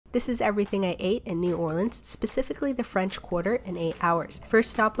This is everything I ate in New Orleans, specifically the French Quarter, in 8 hours.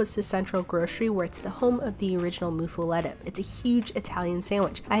 First stop was the Central Grocery, where it's the home of the original Loretta. It's a huge Italian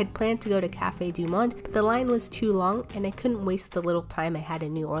sandwich. I had planned to go to Café du Monde, but the line was too long and I couldn't waste the little time I had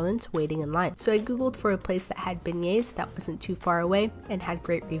in New Orleans waiting in line. So I googled for a place that had beignets that wasn't too far away and had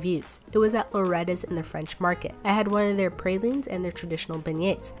great reviews. It was at Loretta's in the French Market. I had one of their pralines and their traditional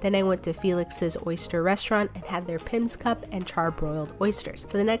beignets. Then I went to Felix's Oyster restaurant and had their Pim's cup and charbroiled oysters.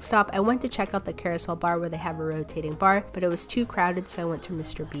 For the next stop, I went to check out the Carousel Bar where they have a rotating bar, but it was too crowded, so I went to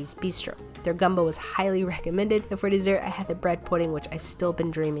Mr. B's Bistro. Their gumbo was highly recommended, and for dessert I had the bread pudding, which I've still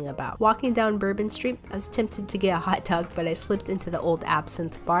been dreaming about. Walking down Bourbon Street, I was tempted to get a hot dog, but I slipped into the old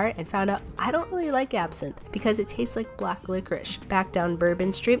Absinthe Bar and found out I don't really like absinthe because it tastes like black licorice. Back down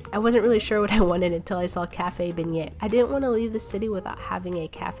Bourbon Street, I wasn't really sure what I wanted until I saw Café Beignet. I didn't want to leave the city without having a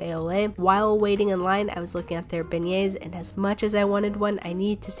café au lait. While waiting in line, I was looking at their beignets, and as much as I wanted one, I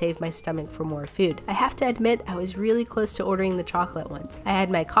needed to save my stomach for more food. I have to admit, I was really close to ordering the chocolate ones. I had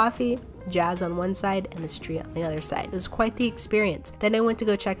my coffee, jazz on one side, and the street on the other side. It was quite the experience. Then I went to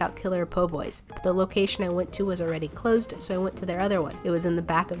go check out Killer Po' Boys, but the location I went to was already closed, so I went to their other one. It was in the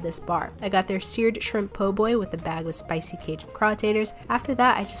back of this bar. I got their seared shrimp po' boy with a bag of spicy Cajun craw taters. After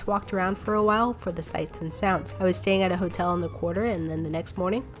that, I just walked around for a while for the sights and sounds. I was staying at a hotel in the Quarter, and then the next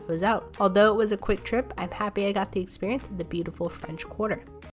morning, I was out. Although it was a quick trip, I'm happy I got the experience of the beautiful French Quarter.